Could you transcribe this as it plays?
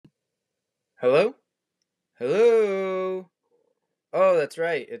Hello? Hello? Oh, that's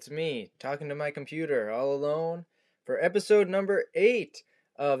right. It's me talking to my computer all alone for episode number 8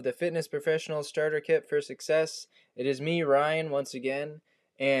 of the Fitness Professional Starter Kit for Success. It is me, Ryan, once again.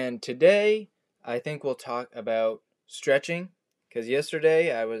 And today I think we'll talk about stretching because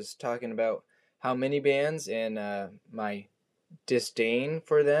yesterday I was talking about how mini bands and my disdain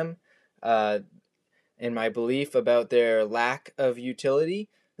for them uh, and my belief about their lack of utility.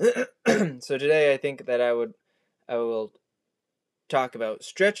 So today I think that I will talk about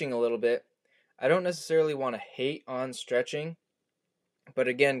stretching a little bit. I don't necessarily want to hate on stretching, but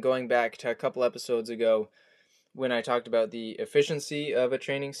again, going back to a couple episodes ago when I talked about the efficiency of a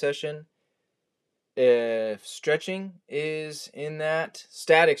training session, if stretching is in that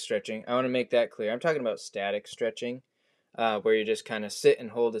static stretching, I want to make that clear. I'm talking about static stretching, where you just kind of sit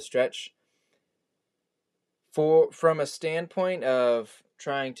and hold a stretch. From a standpoint of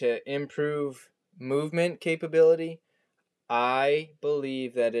trying to improve movement capability, I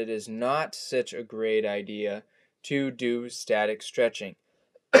believe that it is not such a great idea to do static stretching.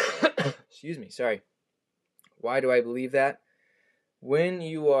 Excuse me, sorry. Why do I believe that? When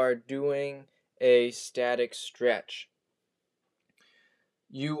you are doing a static stretch,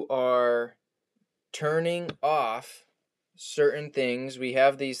 you are turning off certain things. We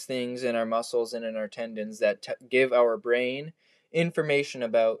have these things in our muscles and in our tendons that give our brain information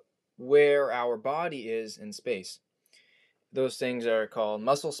about where our body is in space. Those things are called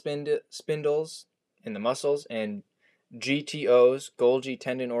muscle spindles in the muscles and GTOs, Golgi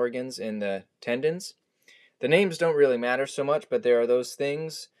tendon organs in the tendons. The names don't really matter so much, but there are those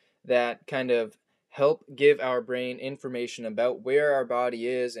things that kind of help give our brain information about where our body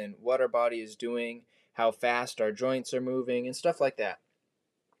is and what our body is doing, how fast our joints are moving, and stuff like that.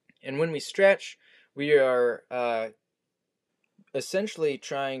 And when we stretch, we are essentially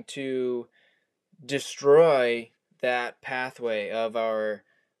trying to destroy that pathway of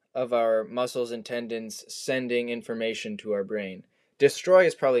our muscles and tendons sending information to our brain. Destroy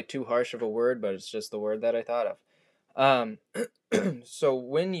is probably too harsh of a word, but it's just the word that I thought of. So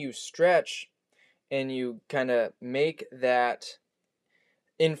when you stretch and you kind of make that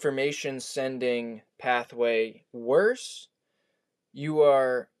information sending pathway worse, you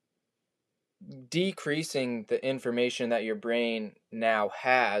are decreasing the information that your brain now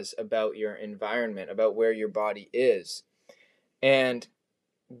has about your environment, about where your body is. And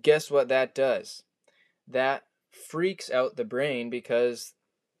guess what that does? That freaks out the brain because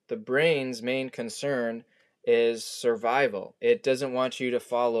the brain's main concern is survival. It doesn't want you to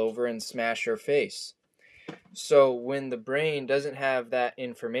fall over and smash your face. So when the brain doesn't have that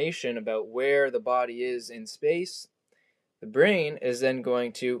information about where the body is in space, the brain is then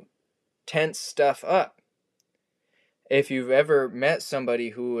going to tense stuff up. If you've ever met somebody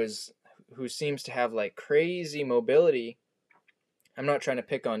who seems to have like crazy mobility, I'm not trying to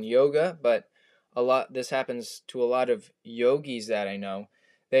pick on yoga, but this happens to a lot of yogis that I know.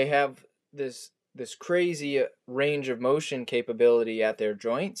 They have this crazy range of motion capability at their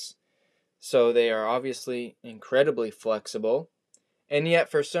joints. So they are obviously incredibly flexible, and yet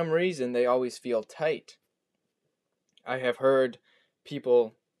for some reason they always feel tight. I have heard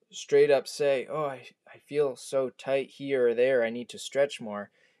people straight up say, "Oh, I feel so tight here or there, I need to stretch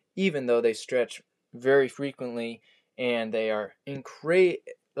more," even though they stretch very frequently and they are incredibly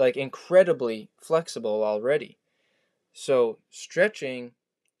flexible already. So stretching,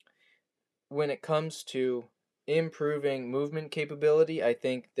 when it comes to improving movement capability, I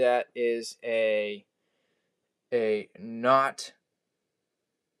think that is a not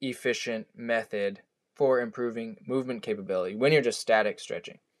efficient method for improving movement capability when you're just static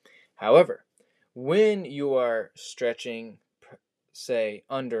stretching. However, when you are stretching, say,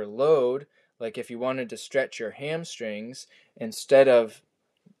 under load, like if you wanted to stretch your hamstrings, instead of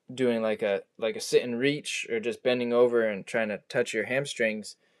doing like a sit and reach or just bending over and trying to touch your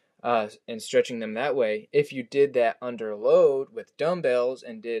hamstrings and stretching them that way, if you did that under load with dumbbells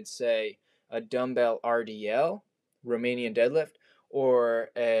and did, say, a dumbbell RDL, Romanian deadlift,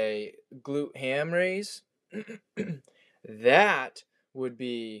 or a glute ham raise, that would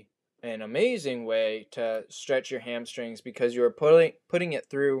be an amazing way to stretch your hamstrings because you're putting it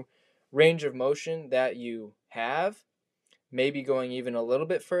through range of motion that you have, maybe going even a little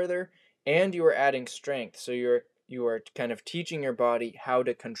bit further, and you are adding strength. So you are kind of teaching your body how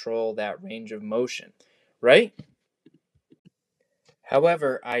to control that range of motion, right?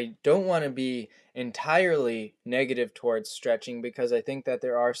 However, I don't want to be entirely negative towards stretching because I think that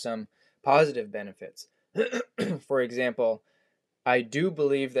there are some positive benefits. For example, I do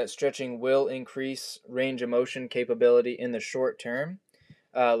believe that stretching will increase range of motion capability in the short term.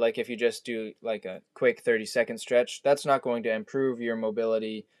 Like if you just do like a quick 30-second stretch, that's not going to improve your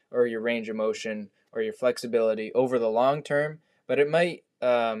mobility or your range of motion or your flexibility over the long term, but it might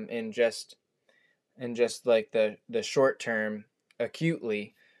in just like the short term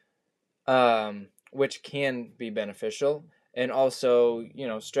acutely, which can be beneficial. And also,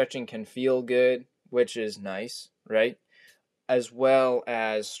 stretching can feel good, which is nice, right? As well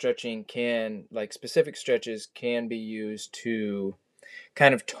as stretching can, like specific stretches, can be used to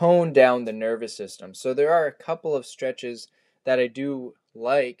kind of tone down the nervous system. So there are a couple of stretches that I do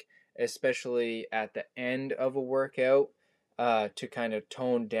like, especially at the end of a workout, to kind of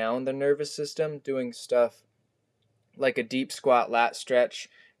tone down the nervous system, doing stuff like a deep squat lat stretch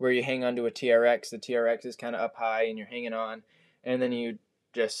where you hang onto a TRX. The TRX is kind of up high and you're hanging on, and then you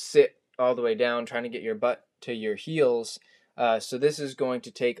just sit all the way down trying to get your butt to your heels. So this is going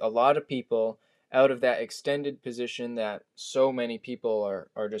to take a lot of people out of that extended position that so many people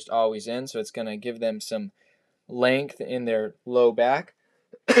are just always in. So it's going to give them some length in their low back.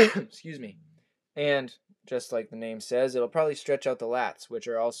 Excuse me. And just like the name says, it'll probably stretch out the lats, which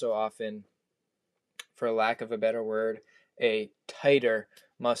are also often, for lack of a better word, a tighter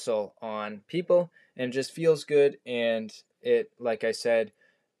muscle on people, and just feels good. And it, like I said,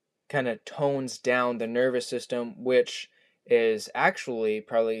 kind of tones down the nervous system, which is actually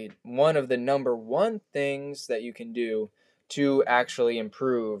probably one of the number one things that you can do to actually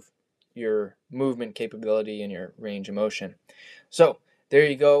improve your movement capability and your range of motion. So there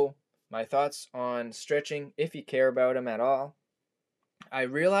you go. My thoughts on stretching, if you care about them at all. I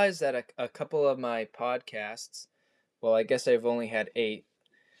realized that a couple of my podcasts, well, I guess I've only had 8,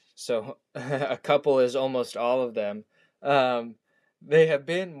 so a couple is almost all of them. Um, they have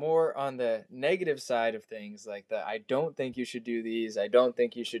been more on the negative side of things, like the I don't think you should do these, I don't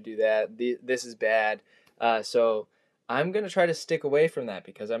think you should do that, this is bad. So I'm going to try to stick away from that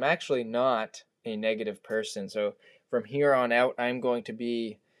because I'm actually not a negative person. So from here on out, I'm going to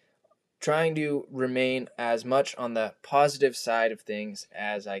be trying to remain as much on the positive side of things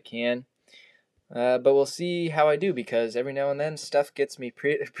as I can. But we'll see how I do, because every now and then stuff gets me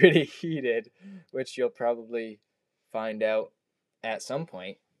pretty heated, which you'll probably find out at some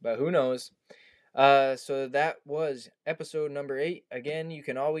point, but who knows. So that was episode number 8. Again, you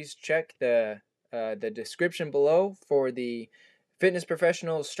can always check the description below for the Fitness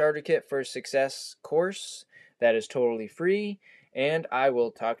Professional Starter Kit for Success course. That is totally free, and I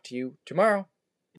will talk to you tomorrow.